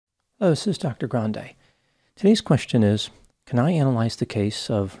Hello, this is Dr. Grande. Today's question is, can I analyze the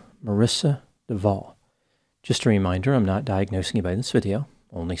case of Marissa Devault? Just a reminder, I'm not diagnosing anybody in this video,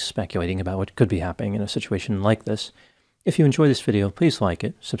 only speculating about what could be happening in a situation like this. If you enjoy this video, please like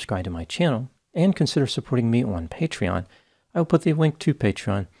it, subscribe to my channel, and consider supporting me on Patreon. I will put the link to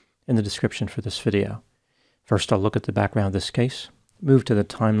Patreon in the description for this video. First, I'll look at the background of this case, move to the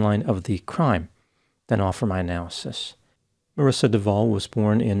timeline of the crime, then offer my analysis. Marissa Devault was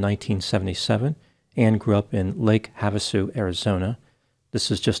born in 1977 and grew up in Lake Havasu, Arizona. This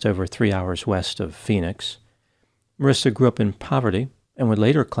is just over 3 hours west of Phoenix. Marissa grew up in poverty and would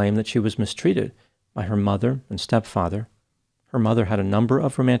later claim that she was mistreated by her mother and stepfather. Her mother had a number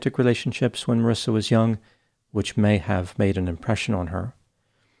of romantic relationships when Marissa was young, which may have made an impression on her.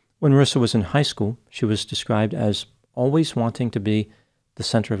 When Marissa was in high school, she was described as always wanting to be the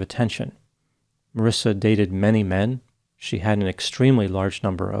center of attention. Marissa dated many men. She had an extremely large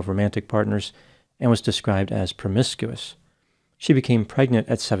number of romantic partners and was described as promiscuous. She became pregnant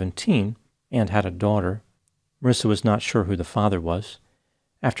at 17 and had a daughter. Marissa was not sure who the father was.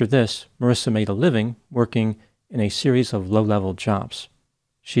 After this, Marissa made a living working in a series of low-level jobs.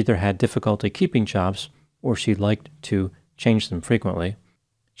 She either had difficulty keeping jobs or she liked to change them frequently.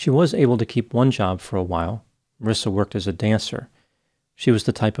 She was able to keep one job for a while. Marissa worked as a dancer. She was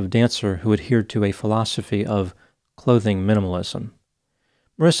the type of dancer who adhered to a philosophy of clothing minimalism.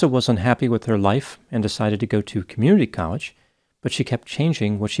 Marissa was unhappy with her life and decided to go to community college, but she kept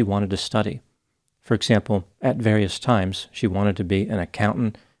changing what she wanted to study. For example, at various times, she wanted to be an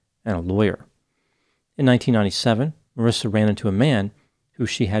accountant and a lawyer. In 1997, Marissa ran into a man who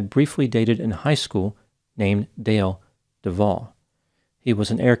she had briefly dated in high school named Dale Duvall. He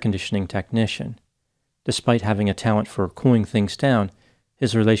was an air conditioning technician. Despite having a talent for cooling things down,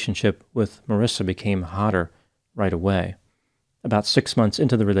 his relationship with Marissa became hotter right away. About 6 months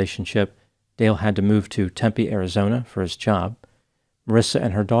into the relationship, Dale had to move to Tempe, Arizona for his job. Marissa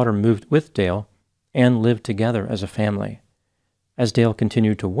and her daughter moved with Dale and lived together as a family. As Dale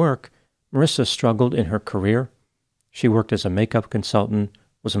continued to work, Marissa struggled in her career. She worked as a makeup consultant,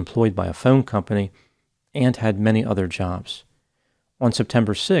 was employed by a phone company, and had many other jobs. On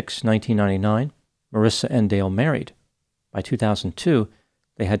September 6, 1999, Marissa and Dale married. By 2002,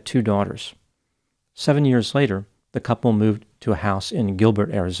 they had 2 daughters. 7 years later, the couple moved to a house in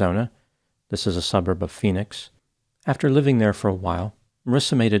Gilbert, Arizona. This is a suburb of Phoenix. After living there for a while,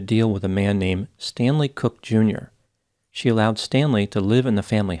 Marissa made a deal with a man named Stanley Cook Jr. She allowed Stanley to live in the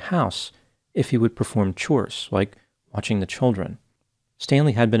family house if he would perform chores, like watching the children.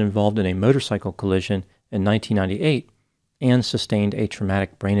 Stanley had been involved in a motorcycle collision in 1998 and sustained a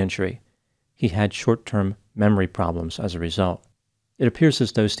traumatic brain injury. He had short-term memory problems as a result. It appears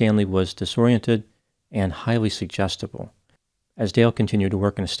as though Stanley was disoriented and highly suggestible. As Dale continued to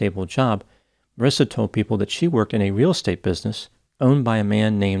work in a stable job, Marissa told people that she worked in a real estate business owned by a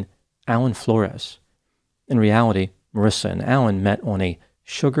man named Alan Flores. In reality, Marissa and Alan met on a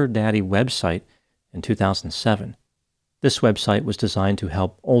sugar daddy website in 2007. This website was designed to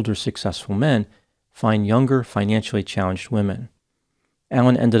help older successful men find younger financially challenged women.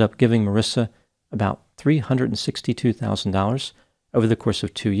 Alan ended up giving Marissa about $362,000 over the course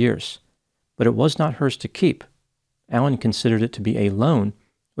of 2 years, but it was not hers to keep. Alan considered it to be a loan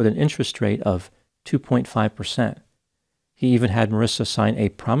with an interest rate of 2.5%. He even had Marissa sign a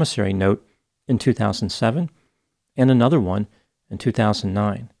promissory note in 2007 and another one in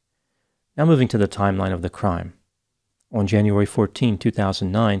 2009. Now moving to the timeline of the crime. On January 14,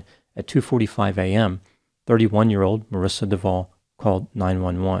 2009, at 2:45 a.m., 31-year-old Marissa Devault called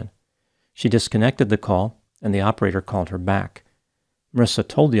 911. She disconnected the call, and the operator called her back. Marissa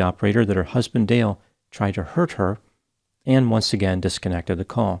told the operator that her husband Dale tried to hurt her and once again disconnected the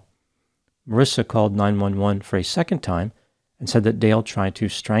call. Marissa called 911 for a second time and said that Dale tried to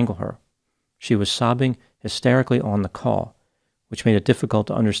strangle her. She was sobbing hysterically on the call, which made it difficult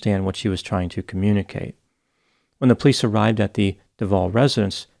to understand what she was trying to communicate. When the police arrived at the Devault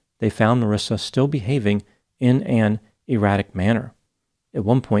residence, they found Marissa still behaving in an erratic manner. At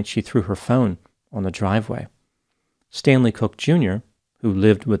one point, she threw her phone on the driveway. Stanley Cook Jr., who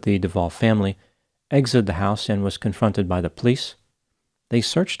lived with the Devault family, exited the house and was confronted by the police. They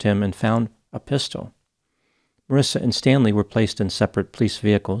searched him and found a pistol. Marissa and Stanley were placed in separate police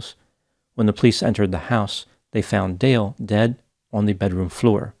vehicles. When the police entered the house, they found Dale dead on the bedroom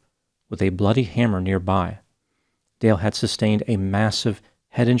floor, with a bloody hammer nearby. Dale had sustained a massive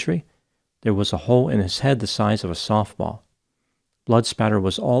head injury. There was a hole in his head the size of a softball. Blood spatter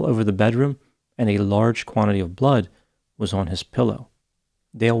was all over the bedroom, and a large quantity of blood was on his pillow.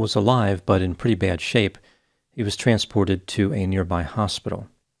 Dale was alive, but in pretty bad shape. He was transported to a nearby hospital.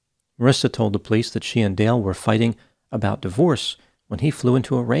 Marissa told the police that she and Dale were fighting about divorce when he flew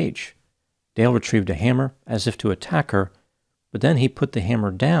into a rage. Dale retrieved a hammer as if to attack her, but then he put the hammer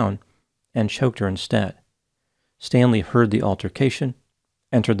down and choked her instead. Stanley heard the altercation,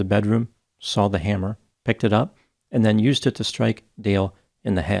 entered the bedroom, saw the hammer, picked it up, and then used it to strike Dale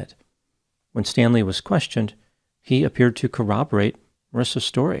in the head. When Stanley was questioned, he appeared to corroborate Marissa's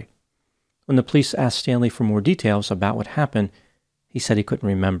story. When the police asked Stanley for more details about what happened, he said he couldn't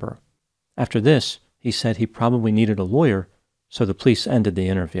remember. After this, he said he probably needed a lawyer, so the police ended the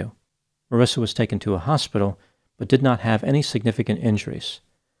interview. Marissa was taken to a hospital, but did not have any significant injuries.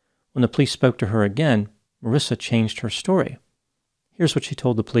 When the police spoke to her again, Marissa changed her story. Here's what she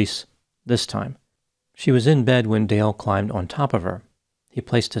told the police this time. She was in bed when Dale climbed on top of her. He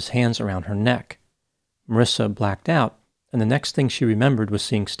placed his hands around her neck. Marissa blacked out, and the next thing she remembered was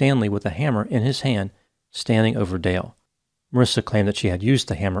seeing Stanley with a hammer in his hand, standing over Dale. Marissa claimed that she had used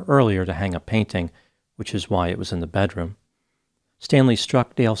the hammer earlier to hang a painting, which is why it was in the bedroom. Stanley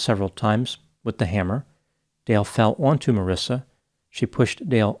struck Dale several times with the hammer. Dale fell onto Marissa. She pushed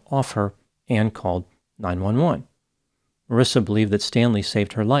Dale off her and called 911. Marissa believed that Stanley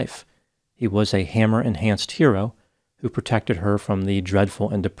saved her life. He was a hammer-enhanced hero who protected her from the dreadful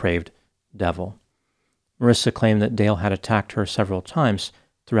and depraved devil. Marissa claimed that Dale had attacked her several times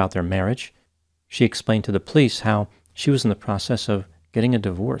throughout their marriage. She explained to the police how she was in the process of getting a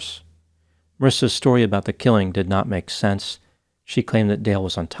divorce. Marissa's story about the killing did not make sense. She claimed that Dale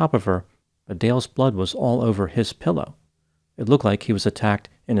was on top of her, but Dale's blood was all over his pillow. It looked like he was attacked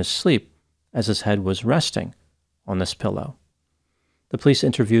in his sleep as his head was resting on this pillow. The police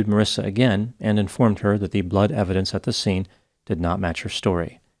interviewed Marissa again and informed her that the blood evidence at the scene did not match her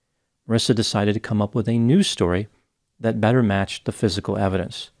story. Marissa decided to come up with a new story that better matched the physical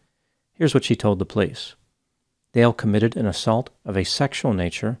evidence. Here's what she told the police. Dale committed an assault of a sexual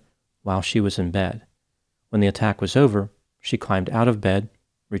nature while she was in bed. When the attack was over, she climbed out of bed,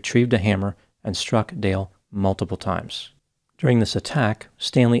 retrieved a hammer, and struck Dale multiple times. During this attack,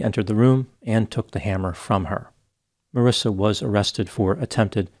 Stanley entered the room and took the hammer from her. Marissa was arrested for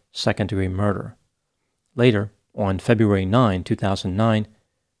attempted second-degree murder. Later, on February 9, 2009,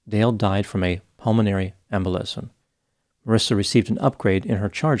 Dale died from a pulmonary embolism. Marissa received an upgrade in her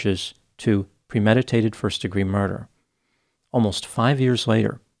charges to premeditated first-degree murder. Almost 5 years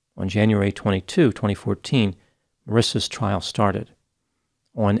later, on January 22, 2014, Marissa's trial started.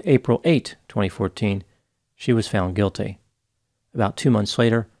 On April 8, 2014, she was found guilty. About 2 months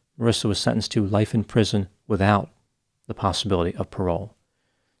later, Marissa was sentenced to life in prison without the possibility of parole.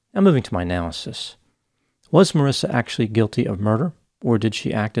 Now moving to my analysis. Was Marissa actually guilty of murder, or did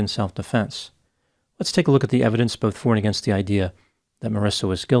she act in self-defense? Let's take a look at the evidence both for and against the idea that Marissa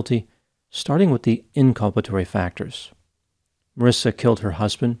was guilty, starting with the inculpatory factors. Marissa killed her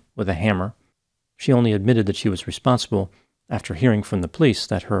husband with a hammer. She only admitted that she was responsible after hearing from the police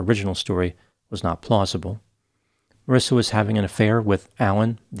that her original story was not plausible. Marissa was having an affair with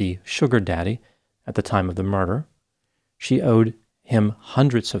Alan, the sugar daddy, at the time of the murder. She owed him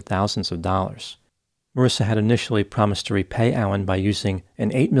hundreds of thousands of dollars. Marissa had initially promised to repay Alan by using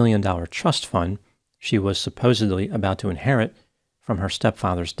an $8 million trust fund she was supposedly about to inherit from her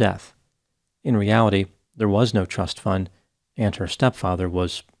stepfather's death. In reality, there was no trust fund, and her stepfather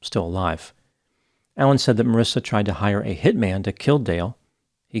was still alive. Alan said that Marissa tried to hire a hitman to kill Dale.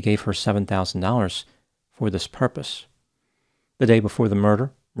 He gave her $7,000 for this purpose. The day before the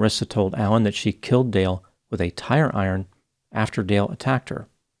murder, Marissa told Alan that she killed Dale with a tire iron after Dale attacked her.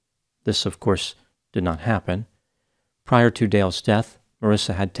 This, of course, did not happen. Prior to Dale's death,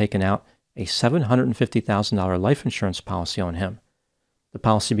 Marissa had taken out a $750,000 life insurance policy on him. The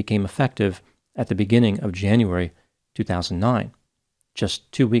policy became effective at the beginning of January 2009,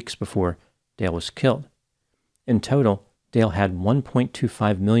 just 2 weeks before Dale was killed. In total, Dale had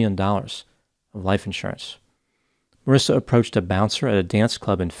 $1.25 million of life insurance. Marissa approached a bouncer at a dance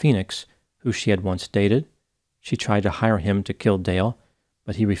club in Phoenix who she had once dated. She tried to hire him to kill Dale,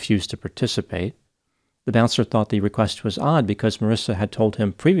 but he refused to participate. The bouncer thought the request was odd because Marissa had told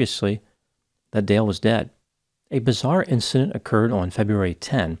him previously that Dale was dead. A bizarre incident occurred on February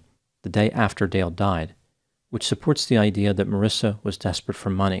 10, the day after Dale died, which supports the idea that Marissa was desperate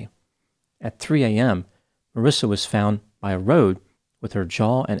for money. At 3 a.m., Marissa was found by a road with her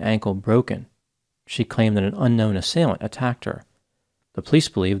jaw and ankle broken. She claimed that an unknown assailant attacked her. The police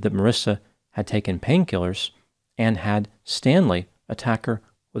believed that Marissa had taken painkillers and had Stanley attack her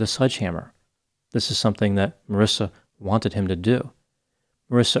with a sledgehammer. This is something that Marissa wanted him to do.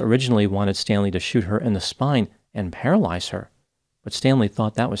 Marissa originally wanted Stanley to shoot her in the spine and paralyze her, but Stanley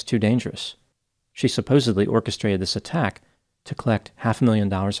thought that was too dangerous. She supposedly orchestrated this attack to collect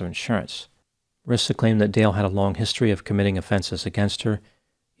 $500,000 of insurance. Marissa claimed that Dale had a long history of committing offenses against her,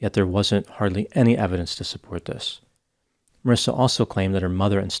 yet there wasn't hardly any evidence to support this. Marissa also claimed that her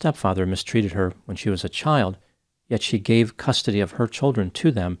mother and stepfather mistreated her when she was a child, yet she gave custody of her children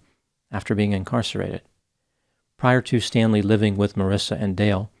to them after being incarcerated. Prior to Stanley living with Marissa and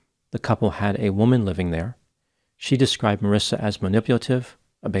Dale, the couple had a woman living there. She described Marissa as manipulative,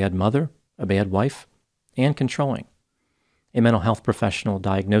 a bad mother, a bad wife, and controlling. A mental health professional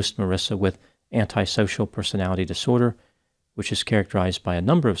diagnosed Marissa with antisocial personality disorder, which is characterized by a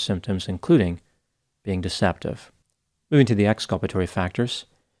number of symptoms, including being deceptive. Moving to the exculpatory factors,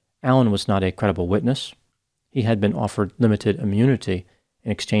 Allen was not a credible witness. He had been offered limited immunity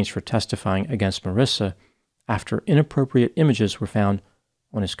in exchange for testifying against Marissa after inappropriate images were found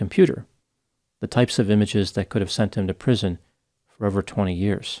on his computer, the types of images that could have sent him to prison for over 20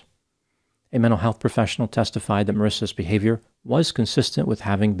 years. A mental health professional testified that Marissa's behavior was consistent with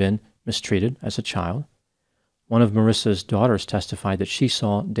having been mistreated as a child. One of Marissa's daughters testified that she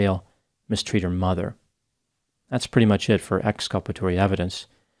saw Dale mistreat her mother. That's pretty much it for exculpatory evidence.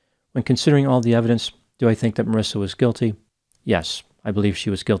 When considering all the evidence, do I think that Marissa was guilty? Yes, I believe she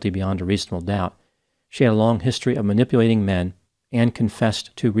was guilty beyond a reasonable doubt. She had a long history of manipulating men and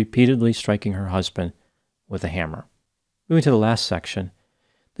confessed to repeatedly striking her husband with a hammer. Moving to the last section,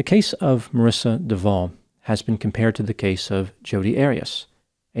 the case of Marissa Devault has been compared to the case of Jodi Arias,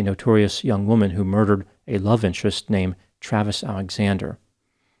 a notorious young woman who murdered a love interest named Travis Alexander.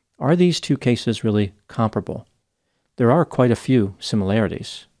 Are these two cases really comparable? There are quite a few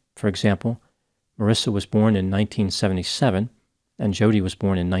similarities. For example, Marissa was born in 1977 and Jodi was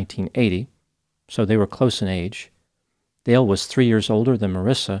born in 1980, so they were close in age. Dale was 3 years older than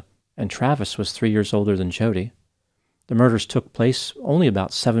Marissa, and Travis was 3 years older than Jodi. The murders took place only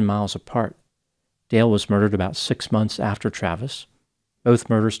about 7 miles apart. Dale was murdered about 6 months after Travis. Both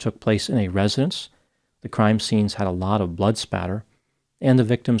murders took place in a residence. The crime scenes had a lot of blood spatter, and the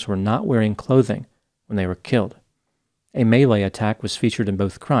victims were not wearing clothing when they were killed. A melee attack was featured in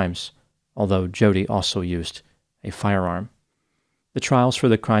both crimes, although Jodi also used a firearm. The trials for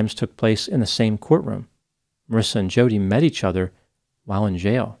the crimes took place in the same courtroom. Marissa and Jodi met each other while in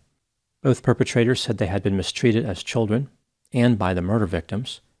jail. Both perpetrators said they had been mistreated as children and by the murder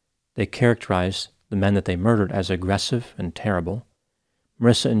victims. They characterized the men that they murdered as aggressive and terrible.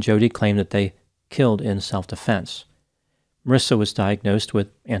 Marissa and Jodi claimed that they killed in self-defense. Marissa was diagnosed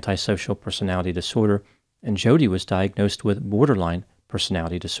with antisocial personality disorder, and Jodi was diagnosed with borderline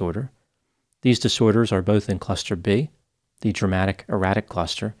personality disorder. These disorders are both in Cluster B, the dramatic erratic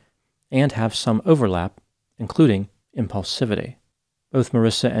cluster, and have some overlap, including impulsivity. Both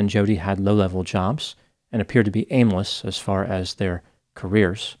Marissa and Jodi had low-level jobs and appeared to be aimless as far as their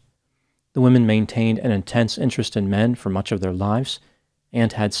careers. The women maintained an intense interest in men for much of their lives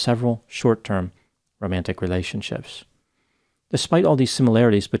and had several short-term romantic relationships. Despite all these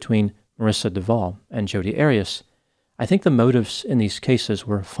similarities between Marissa Devault and Jodi Arias, I think the motives in these cases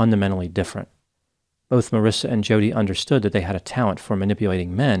were fundamentally different. Both Marissa and Jodi understood that they had a talent for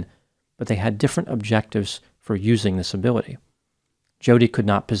manipulating men, but they had different objectives for using this ability. Jodi could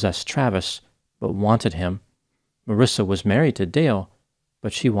not possess Travis, but wanted him. Marissa was married to Dale,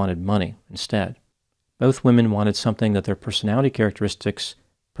 but she wanted money instead. Both women wanted something that their personality characteristics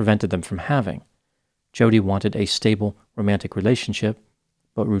prevented them from having. Jodi wanted a stable romantic relationship,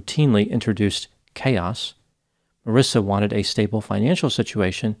 but routinely introduced chaos. Marissa wanted a stable financial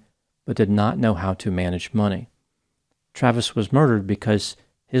situation, but did not know how to manage money. Travis was murdered because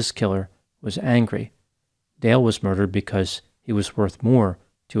his killer was angry. Dale was murdered because he was worth more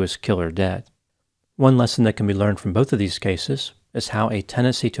to his killer dead. One lesson that can be learned from both of these cases is how a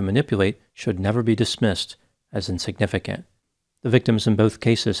tendency to manipulate should never be dismissed as insignificant. The victims in both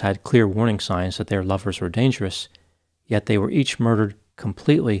cases had clear warning signs that their lovers were dangerous, yet they were each murdered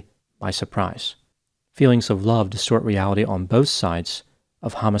completely by surprise. Feelings of love distort reality on both sides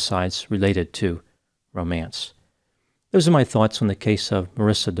of homicides related to romance. Those are my thoughts on the case of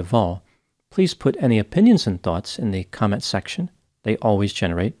Marissa Devault. Please put any opinions and thoughts in the comment section. They always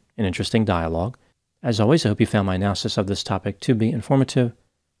generate an interesting dialogue. As always, I hope you found my analysis of this topic to be informative.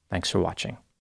 Thanks for watching.